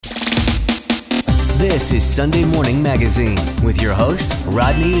This is Sunday Morning Magazine with your host,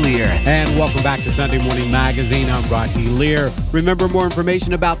 Rodney Lear. And welcome back to Sunday Morning Magazine. I'm Rodney Lear. Remember, more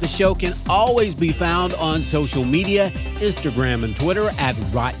information about the show can always be found on social media, Instagram and Twitter at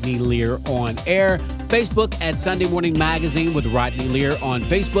Rodney Lear on air, Facebook at Sunday Morning Magazine with Rodney Lear on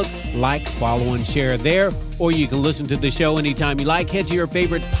Facebook. Like, follow, and share there. Or you can listen to the show anytime you like. Head to your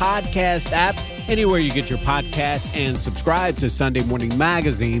favorite podcast app, anywhere you get your podcasts, and subscribe to Sunday Morning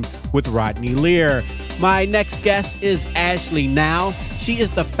Magazine with Rodney Lear. My next guest is Ashley Nowe. She is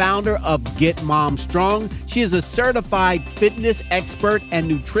the founder of Get Mom Strong. She is a certified fitness expert and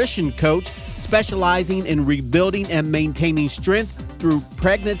nutrition coach specializing in rebuilding and maintaining strength through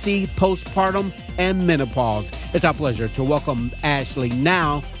pregnancy, postpartum, and menopause. It's our pleasure to welcome Ashley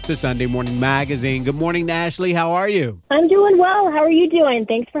Nowe to Sunday Morning Magazine. Good morning, Ashley. How are you? I'm doing well. How are you doing?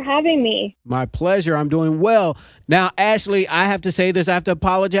 Thanks for having me. My pleasure. I'm doing well. Now, Ashley, I have to say this. I have to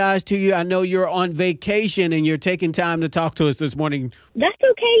apologize to you. I know you're on vacation and you're taking time to talk to us this morning. That's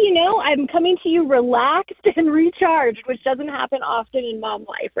okay. You know, I'm coming to you relaxed and recharged, which doesn't happen often in mom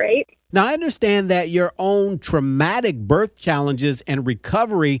life, right? Now, I understand that your own traumatic birth challenges and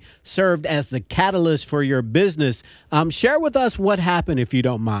recovery served as the catalyst for your business. Share with us what happened, if you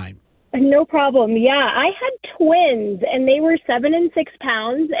don't mind. No problem. Yeah, I had twins, and they were 7 and 6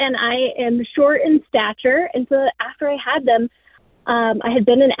 pounds, and I am short in stature. And so after I had them, I had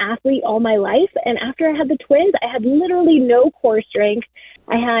been an athlete all my life. And after I had the twins, I had literally no core strength.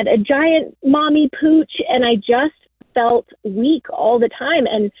 I had a giant mommy pooch, and I just felt weak all the time.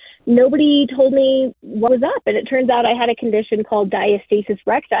 And nobody told me what was up. And it turns out I had a condition called diastasis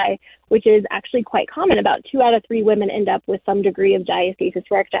recti, which is actually quite common. About 2 out of 3 women end up with some degree of diastasis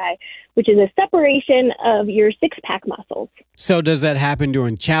recti, which is a separation of your six-pack muscles. So does that happen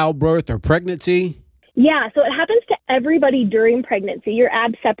during childbirth or pregnancy? Yeah, so it happens to everybody during pregnancy. Your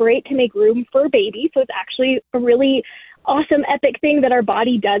abs separate to make room for a baby. So it's actually a really awesome, epic thing that our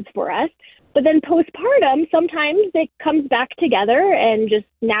body does for us. But then postpartum, sometimes it comes back together and just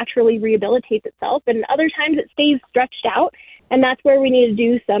naturally rehabilitates itself. And other times it stays stretched out. And that's where we need to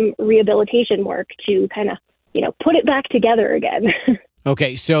do some rehabilitation work to kind of, put it back together again.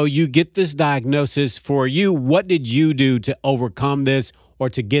 Okay, so you get this diagnosis. For you, what did you do to overcome this or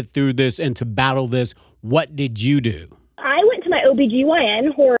to get through this and to battle this? What did you do? I went to my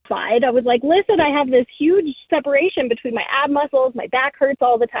OBGYN horrified. I was like, listen, I have this huge separation between my ab muscles. My back hurts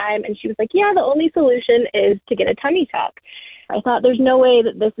all the time. And she was like, yeah, the only solution is to get a tummy tuck. I thought there's no way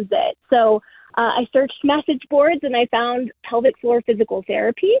that this is it. So I searched message boards and I found pelvic floor physical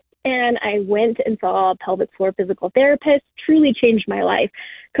therapy. And I went and saw a pelvic floor physical therapist. Truly changed my life,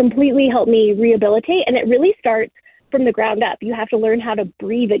 completely helped me rehabilitate. And it really starts from the ground up. You have to learn how to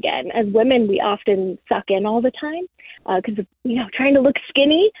breathe again. As women, we often suck in all the time because of, trying to look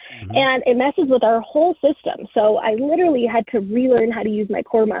skinny, and it messes with our whole system. So I literally had to relearn how to use my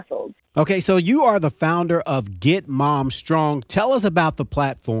core muscles. Okay, so you are the founder of Get Mom Strong. Tell us about the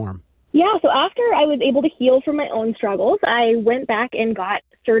platform. Yeah, so after I was able to heal from my own struggles, I went back and got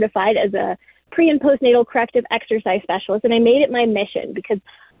certified as a pre- and postnatal corrective exercise specialist, and I made it my mission because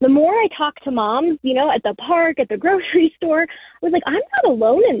the more I talk to moms, at the park, at the grocery store, I was like, I'm not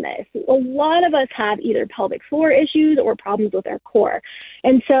alone in this. A lot of us have either pelvic floor issues or problems with our core.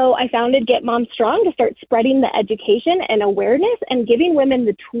 And so I founded Get Mom Strong to start spreading the education and awareness and giving women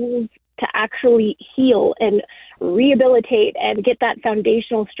the tools to actually heal and rehabilitate and get that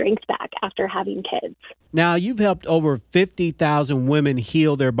foundational strength back after having kids. Now, you've helped over 50,000 women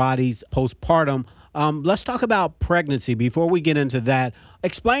heal their bodies postpartum. Let's talk about pregnancy. Before we get into that,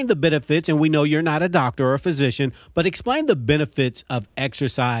 explain the benefits, and we know you're not a doctor or a physician, but explain the benefits of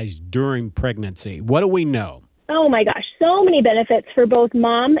exercise during pregnancy. What do we know? Oh my gosh, so many benefits for both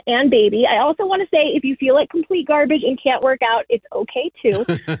mom and baby. I also want to say if you feel like complete garbage and can't work out, it's okay too.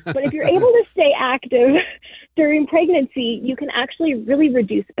 But if you're able to stay active during pregnancy, you can actually really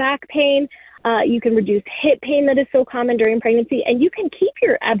reduce back pain. You can reduce hip pain that is so common during pregnancy, and you can keep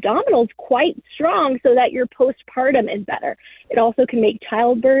your abdominals quite strong so that your postpartum is better. It also can make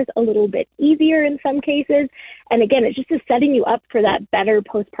childbirth a little bit easier in some cases. And again, it just is setting you up for that better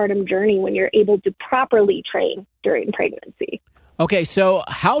postpartum journey when you're able to properly train during pregnancy. Okay, so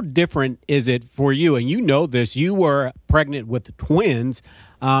how different is it for you? And you know this, you were pregnant with twins,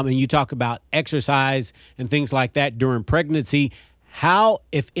 and you talk about exercise and things like that during pregnancy. How,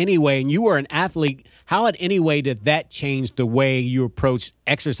 if any way, and you were an athlete, how in any way did that change the way you approached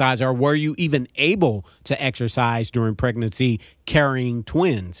exercise, or were you even able to exercise during pregnancy carrying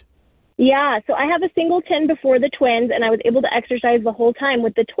twins? Yeah, so I have a singleton before the twins, and I was able to exercise the whole time.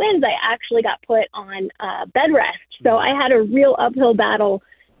 With the twins, I actually got put on bed rest. So I had a real uphill battle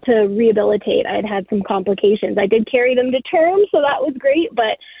to rehabilitate. I had had some complications. I did carry them to term, so that was great,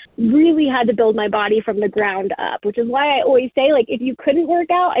 but really had to build my body from the ground up, which is why I always say, like, if you couldn't work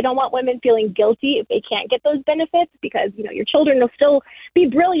out, I don't want women feeling guilty if they can't get those benefits, because, you know, your children will still be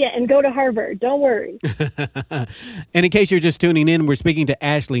brilliant and go to Harvard. Don't worry. And in case you're just tuning in, we're speaking to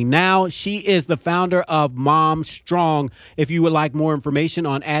Ashley Nowe. She is the founder of Mom Strong. If you would like more information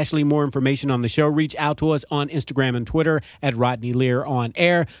on Ashley, more information on the show, reach out to us on Instagram and Twitter at Rodney Lear on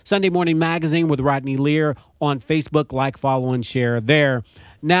Air. Sunday Morning Magazine with Rodney Lear on Facebook. Like, follow, and share there.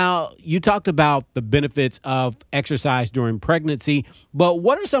 Now, you talked about the benefits of exercise during pregnancy, but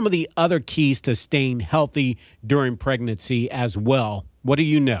what are some of the other keys to staying healthy during pregnancy as well? What do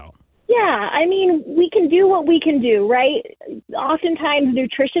you know? Yeah, I mean, we can do what we can do, right? Oftentimes,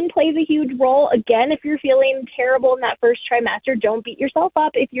 nutrition plays a huge role. Again, if you're feeling terrible in that first trimester, don't beat yourself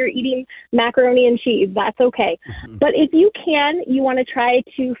up if you're eating macaroni and cheese. That's okay. But if you can, you want to try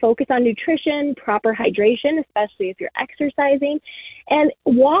to focus on nutrition, proper hydration, especially if you're exercising. And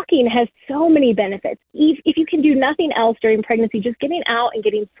walking has so many benefits. If you can do nothing else during pregnancy, just getting out and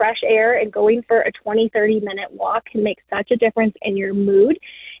getting fresh air and going for a 20, 30-minute walk can make such a difference in your mood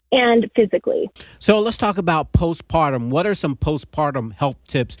and physically. So let's talk about postpartum. What are some postpartum health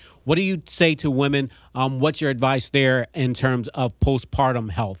tips? What do you say to women? What's your advice there in terms of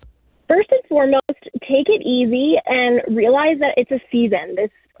postpartum health? First and foremost, take it easy and realize that it's a season.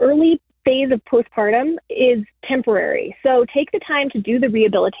 This early phase of postpartum is temporary. So take the time to do the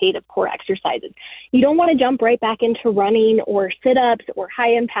rehabilitative core exercises. You don't want to jump right back into running or sit-ups or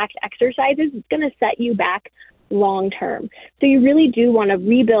high-impact exercises. It's going to set you back long term. So you really do want to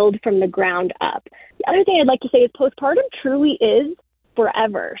rebuild from the ground up. The other thing I'd like to say is postpartum truly is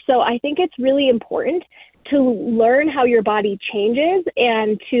forever. So I think it's really important to learn how your body changes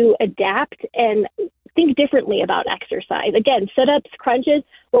and to adapt and think differently about exercise. Again, sit-ups, crunches,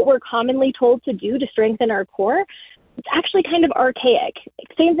 what we're commonly told to do to strengthen our core, it's actually kind of archaic.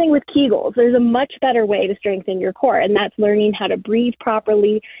 Same thing with Kegels. There's a much better way to strengthen your core, and that's learning how to breathe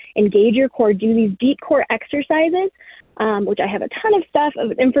properly, engage your core, do these deep core exercises, which I have a ton of stuff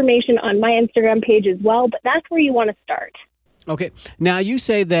of information on my Instagram page as well, but that's where you want to start. Okay. Now, you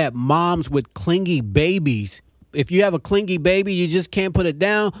say that moms with clingy babies, if you have a clingy baby, you just can't put it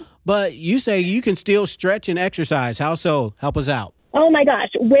down, but you say you can still stretch and exercise. How so? Help us out. Oh my gosh,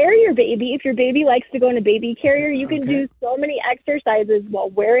 wear your baby. If your baby likes to go in a baby carrier, you can do so many exercises while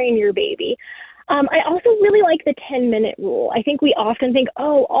wearing your baby. I also really like the 10-minute rule. I think we often think,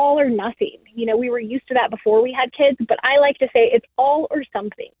 oh, all or nothing. You know, we were used to that before we had kids, but I like to say it's all or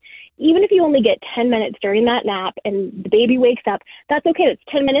something. Even if you only get 10 minutes during that nap and the baby wakes up, that's okay. It's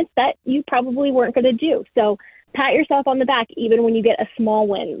 10 minutes that you probably weren't going to do. So pat yourself on the back even when you get a small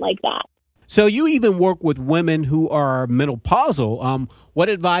win like that. So you even work with women who are menopausal. What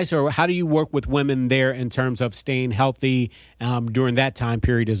advice or how do you work with women there in terms of staying healthy during that time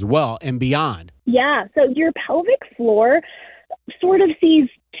period as well and beyond? Yeah, so your pelvic floor sort of sees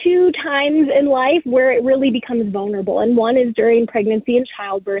two times in life where it really becomes vulnerable. And one is during pregnancy and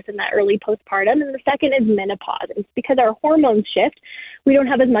childbirth and that early postpartum. And the second is menopause. It's because our hormones shift. We don't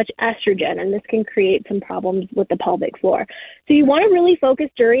have as much estrogen, and this can create some problems with the pelvic floor. So you want to really focus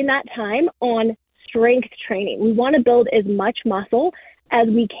during that time on strength training. We want to build as much muscle as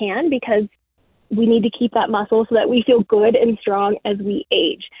we can because we need to keep that muscle so that we feel good and strong as we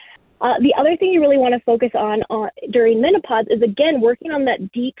age. The other thing you really want to focus on during menopause is, again, working on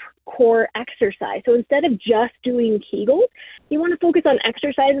that deep core exercise. So instead of just doing Kegels, you want to focus on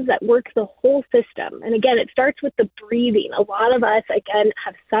exercises that work the whole system. And again, it starts with the breathing. A lot of us, again,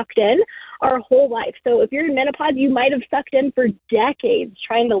 have sucked in our whole life. So if you're in menopause, you might have sucked in for decades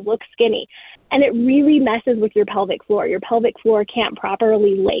trying to look skinny. And it really messes with your pelvic floor. Your pelvic floor can't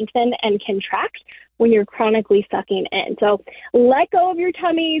properly lengthen and contract when you're chronically sucking in. So let go of your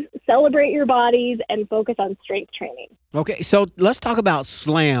tummies, celebrate your bodies, and focus on strength training. Okay, so let's talk about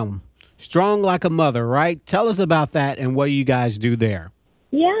SLAM, Strong Like a Mother, right? Tell us about that and what you guys do there.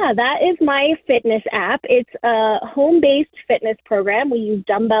 Yeah, that is my fitness app. It's a home-based fitness program. We use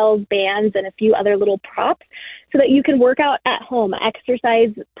dumbbells, bands, and a few other little props so that you can work out at home.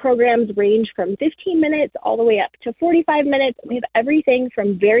 Exercise programs range from 15 minutes all the way up to 45 minutes. We have everything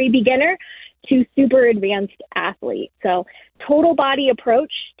from very beginner to super advanced athlete. So total body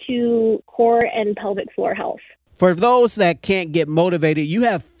approach to core and pelvic floor health. For those that can't get motivated, you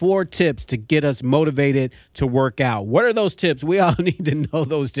have 4 tips to get us motivated to work out. What are those tips? We all need to know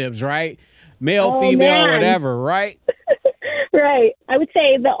those tips, right? Male, female, whatever, right? Right. I would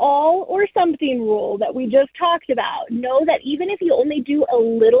say the all or something rule that we just talked about. Know that even if you only do a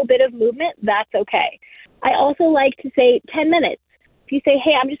little bit of movement, that's okay. I also like to say 10 minutes. If you say,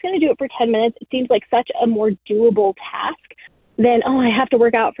 hey, I'm just going to do it for 10 minutes, it seems like such a more doable task than, oh, I have to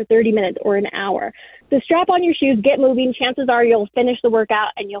work out for 30 minutes or an hour. So strap on your shoes, get moving. Chances are you'll finish the workout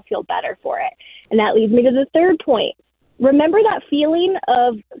and you'll feel better for it. And that leads me to the third point. Remember that feeling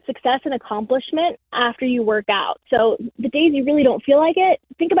of success and accomplishment after you work out. So the days you really don't feel like it,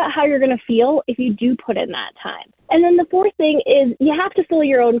 think about how you're going to feel if you do put in that time. And then the fourth thing is you have to fill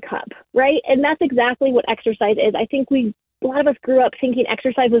your own cup, right? And that's exactly what exercise is. I think a lot of us grew up thinking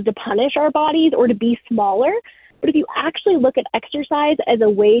exercise was to punish our bodies or to be smaller. But if you actually look at exercise as a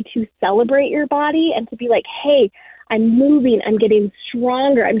way to celebrate your body and to be like, hey, I'm moving, I'm getting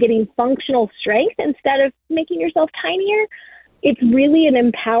stronger, I'm getting functional strength instead of making yourself tinier, it's really an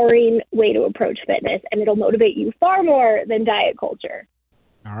empowering way to approach fitness, and it'll motivate you far more than diet culture.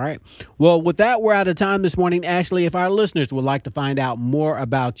 All right. Well, with that, we're out of time this morning. Ashley, if our listeners would like to find out more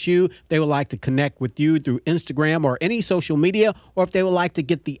about you, they would like to connect with you through Instagram or any social media, or if they would like to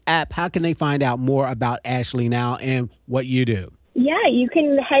get the app, how can they find out more about Ashley Nowe and what you do? Yeah, you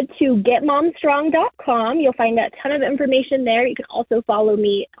can head to getmomstrong.com. You'll find a ton of information there. You can also follow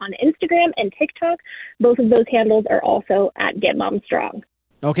me on Instagram and TikTok. Both of those handles are also at getmomstrong.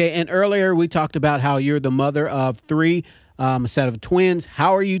 Okay, and earlier we talked about how you're the mother of three, a set of twins.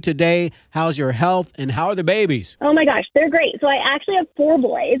 How are you today? How's your health? And how are the babies? Oh, my gosh, they're great. So I actually have 4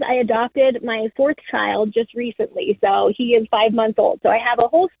 boys. I adopted my 4th child just recently. So he is 5 months old. So I have a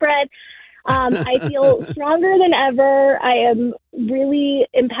whole spread. I feel stronger than ever. I am really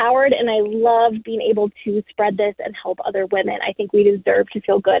empowered, and I love being able to spread this and help other women. I think we deserve to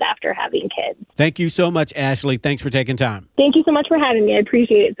feel good after having kids. Thank you so much, Ashley. Thanks for taking time. Thank you so much for having me. I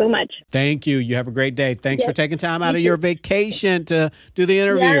appreciate it so much. Thank you. You have a great day. Thanks for taking time out of your vacation to do the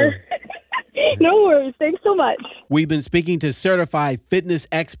interview. Yeah. No worries. Thanks so much. We've been speaking to certified fitness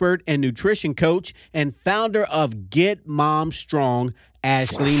expert and nutrition coach and founder of Get Mom Strong,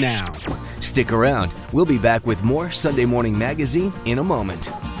 Ashley Nowe. Stick around. We'll be back with more Sunday Morning Magazine in a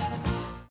moment.